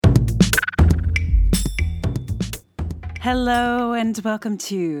Hello and welcome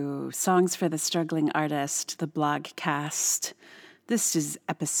to Songs for the Struggling Artist, the blogcast. This is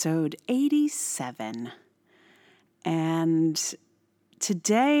episode 87. And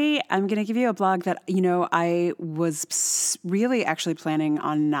today I'm going to give you a blog that, I was really actually planning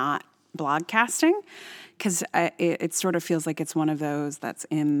on not blogcasting because it sort of feels like it's one of those that's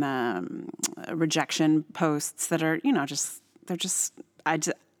in rejection posts that are,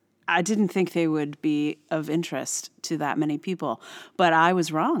 I didn't think they would be of interest to that many people, but I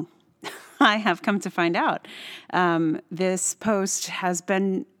was wrong. I have come to find out. This post has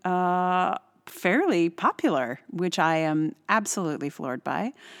been fairly popular, which I am absolutely floored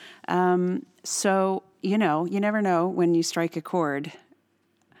by. So, you never know when you strike a chord,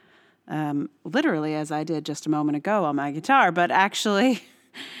 literally as I did just a moment ago on my guitar, but actually,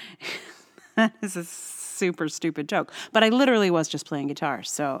 that is a super stupid joke, but I literally was just playing guitar,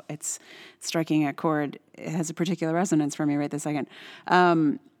 so it's striking a chord. It has a particular resonance for me right this second.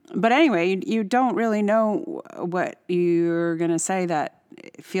 But anyway, you don't really know what you're going to say that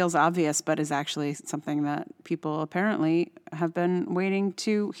feels obvious, but is actually something that people apparently have been waiting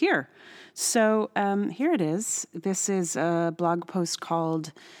to hear. So here it is. This is a blog post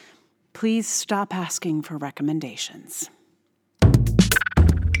called "Please Stop Asking for Recommendations."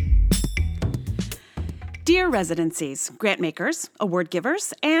 Dear residencies, grant makers, award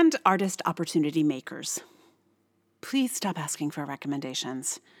givers, and artist opportunity makers, please stop asking for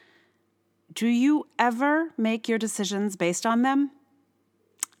recommendations. Do you ever make your decisions based on them?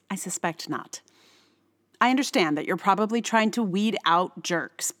 I suspect not. I understand that you're probably trying to weed out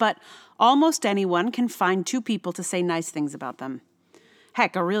jerks, but almost anyone can find two people to say nice things about them.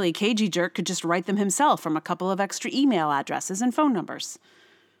 Heck, a really cagey jerk could just write them himself from a couple of extra email addresses and phone numbers.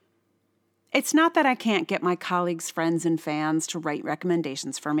 It's not that I can't get my colleagues, friends, and fans to write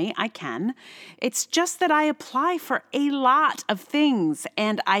recommendations for me. I can. It's just that I apply for a lot of things,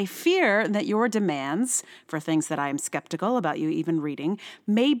 and I fear that your demands for things that I am skeptical about you even reading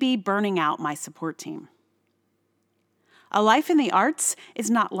may be burning out my support team. A life in the arts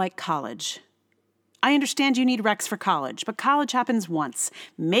is not like college. I understand you need recs for college, but college happens once,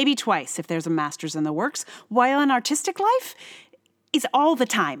 maybe twice if there's a master's in the works, while an artistic life is all the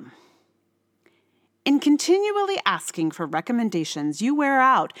time. In continually asking for recommendations, you wear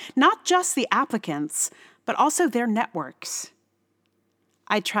out not just the applicants, but also their networks.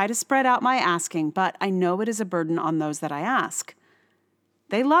 I try to spread out my asking, but I know it is a burden on those that I ask.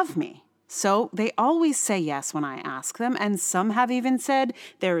 They love me, so they always say yes when I ask them, and some have even said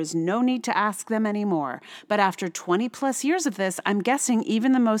there is no need to ask them anymore. But after 20 plus years of this, I'm guessing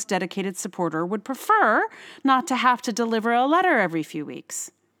even the most dedicated supporter would prefer not to have to deliver a letter every few weeks.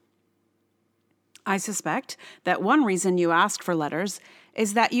 I suspect that one reason you ask for letters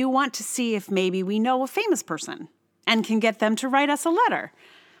is that you want to see if maybe we know a famous person and can get them to write us a letter.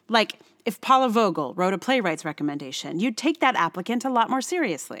 Like if Paula Vogel wrote a playwright's recommendation, you'd take that applicant a lot more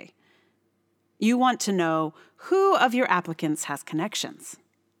seriously. You want to know who of your applicants has connections.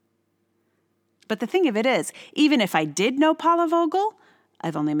 But the thing of it is, even if I did know Paula Vogel,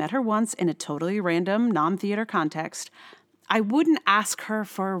 I've only met her once in a totally random, non-theater context, I wouldn't ask her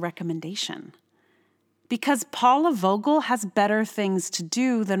for a recommendation. Because Paula Vogel has better things to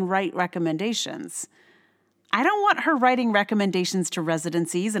do than write recommendations. I don't want her writing recommendations to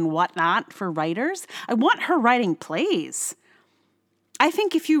residencies and whatnot for writers. I want her writing plays. I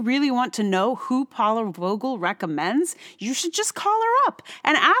think if you really want to know who Paula Vogel recommends, you should just call her up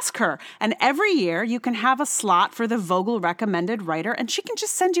and ask her. And every year you can have a slot for the Vogel recommended writer and she can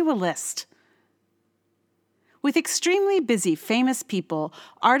just send you a list. With extremely busy, famous people,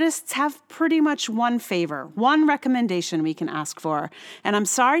 artists have pretty much one favor, one recommendation we can ask for. And I'm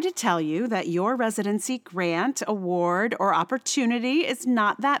sorry to tell you that your residency grant, award, or opportunity is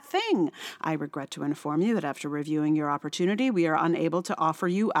not that thing. I regret to inform you that after reviewing your opportunity, we are unable to offer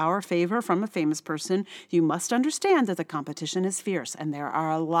you our favor from a famous person. You must understand that the competition is fierce, and there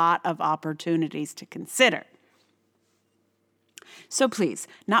are a lot of opportunities to consider. So please,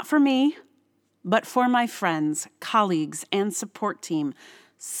 not for me, but for my friends, colleagues, and support team,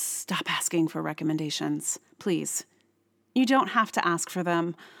 stop asking for recommendations, please. You don't have to ask for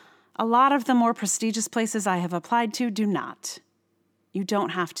them. A lot of the more prestigious places I have applied to do not. You don't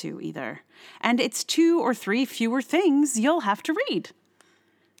have to either. And it's 2 or 3 fewer things you'll have to read.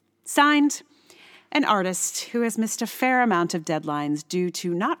 Signed, an artist who has missed a fair amount of deadlines due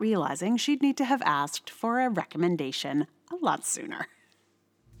to not realizing she'd need to have asked for a recommendation a lot sooner.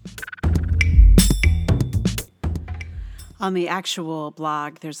 On the actual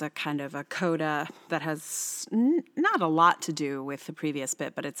blog, there's a kind of a coda that has not a lot to do with the previous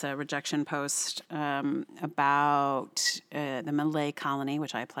bit, but it's a rejection post about the Malay colony,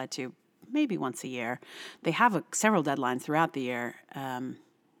 which I applied to maybe once a year. They have several deadlines throughout the year.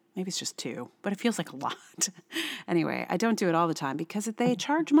 Maybe it's just 2, but it feels like a lot. Anyway, I don't do it all the time because they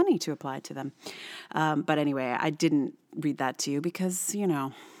charge money to apply to them. But anyway, I didn't read that to you because,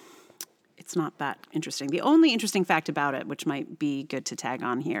 it's not that interesting. The only interesting fact about it, which might be good to tag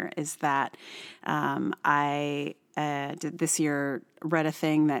on here, is that I did this year read a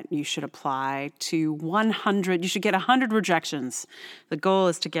thing that you should apply to 100. You should get 100 rejections. The goal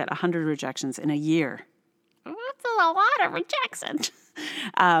is to get 100 rejections in a year. That's a lot of rejections.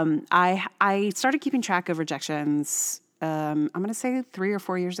 I started keeping track of rejections. I'm going to say 3 or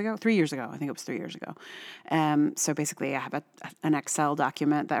 4 years ago. 3 years ago. I think it was 3 years ago. So basically I have an Excel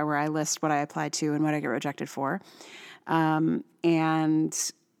document where I list what I applied to and what I get rejected for. And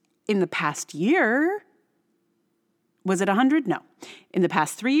in the past year, was it 100? No. In the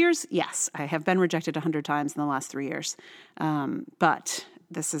past 3 years, yes. I have been rejected 100 times in the last 3 years. But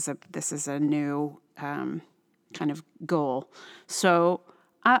this is a new kind of goal. So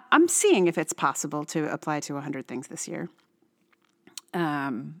I'm seeing if it's possible to apply to 100 things this year.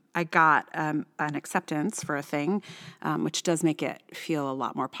 I got an acceptance for a thing, which does make it feel a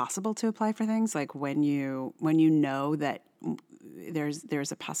lot more possible to apply for things. Like when you know that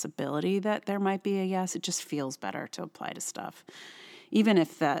there's a possibility that there might be a yes, it just feels better to apply to stuff. Even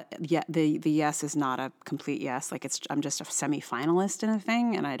if the yes is not a complete yes, like I'm just a semi-finalist in a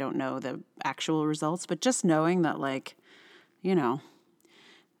thing and I don't know the actual results, but just knowing that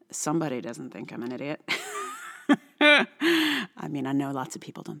somebody doesn't think I'm an idiot. I mean, I know lots of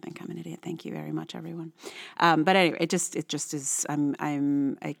people don't think I'm an idiot. Thank you very much, everyone. But anyway, it just is.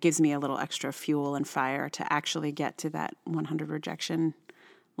 It gives me a little extra fuel and fire to actually get to that 100 rejection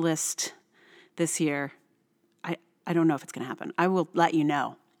list this year. I don't know if it's going to happen. I will let you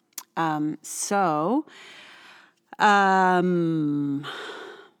know.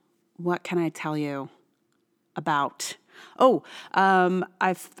 What can I tell you about?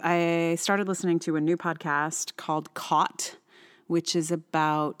 I started listening to a new podcast called Caught, which is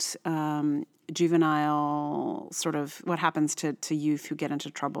about juvenile sort of what happens to youth who get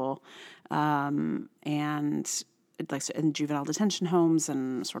into trouble, and like in juvenile detention homes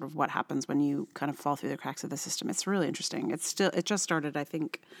and sort of what happens when you kind of fall through the cracks of the system. It's really interesting. It just started. I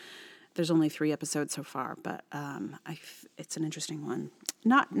think there's only 3 episodes so far, but it's an interesting one.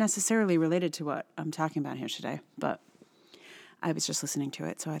 Not necessarily related to what I'm talking about here today, but I was just listening to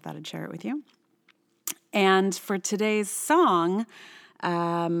it, so I thought I'd share it with you. And for today's song,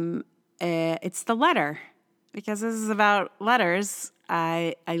 it's The Letter. Because this is about letters,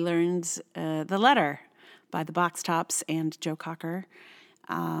 I learned The Letter by the Box Tops and Joe Cocker.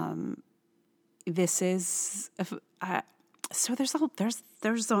 This is so there's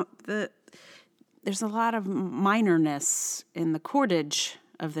a lot of minorness in the chordage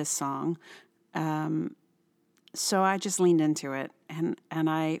of this song. So I just leaned into it, and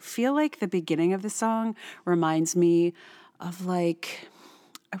I feel like the beginning of the song reminds me of I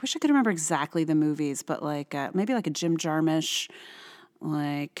wish I could remember exactly the movies, but maybe like a Jim Jarmusch,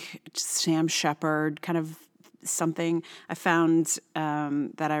 like Sam Shepard kind of something. I found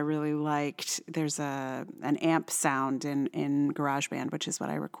that I really liked. There's an amp sound in GarageBand, which is what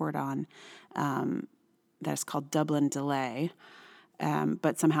I record on. That's called Dublin Delay,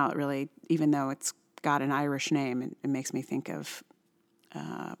 but somehow it really, even though it's got an Irish name, it makes me think of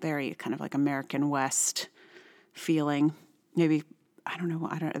very kind of like American West feeling. Maybe, I don't know.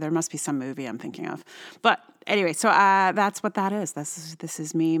 There must be some movie I'm thinking of. But anyway, so that's what that is. This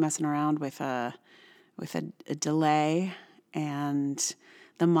is me messing around with a delay and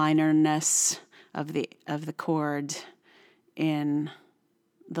the minorness of the chord in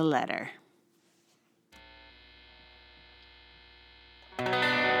the letter.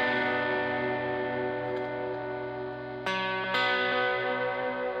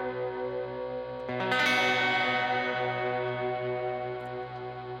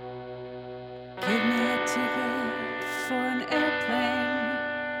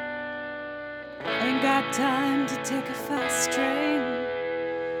 Time to take a fast train.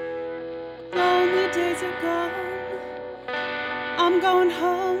 Lonely days are gone. I'm going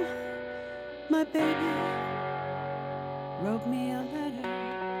home. My baby wrote me a letter.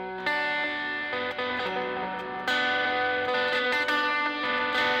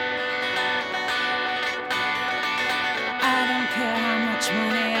 I don't care how much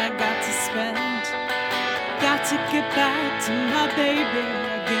money I got to spend. Got to get back to my baby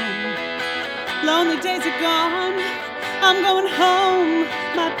again. Lonely days are gone. I'm going home,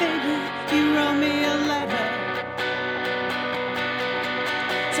 my baby. You wrote me a letter.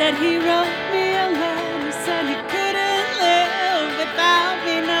 Said he wrote me a letter. Said he couldn't live without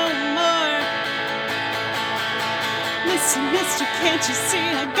me no more. Listen, mister, can't you see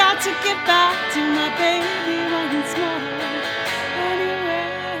I got to get back to my baby once more. Anyway,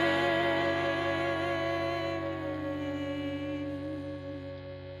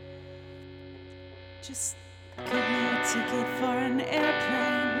 just give me a ticket for an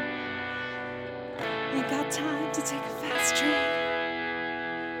airplane. Ain't got time to take a fast train.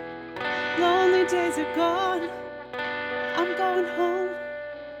 Lonely days are gone. I'm going home.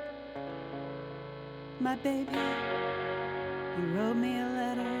 My baby, he wrote me a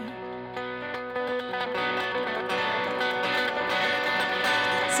letter.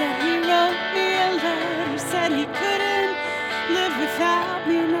 Said he wrote me a letter. Said he couldn't live without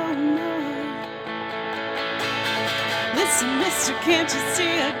me no more. Listen, mister, can't you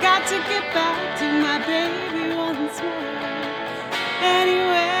see I got to get back to my baby once more.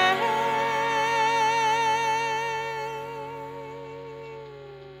 Anyway,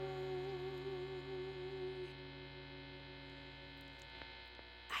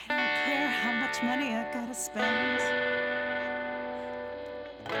 I don't care how much money I gotta spend.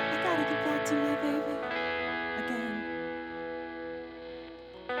 I gotta get back to my baby again.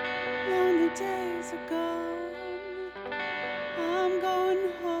 Lonely days are gone. I'm going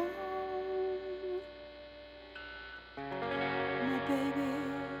home. My baby,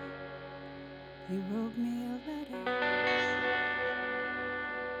 he wrote me a letter.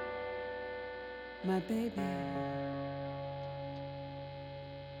 My baby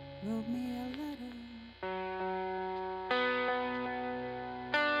wrote me a letter.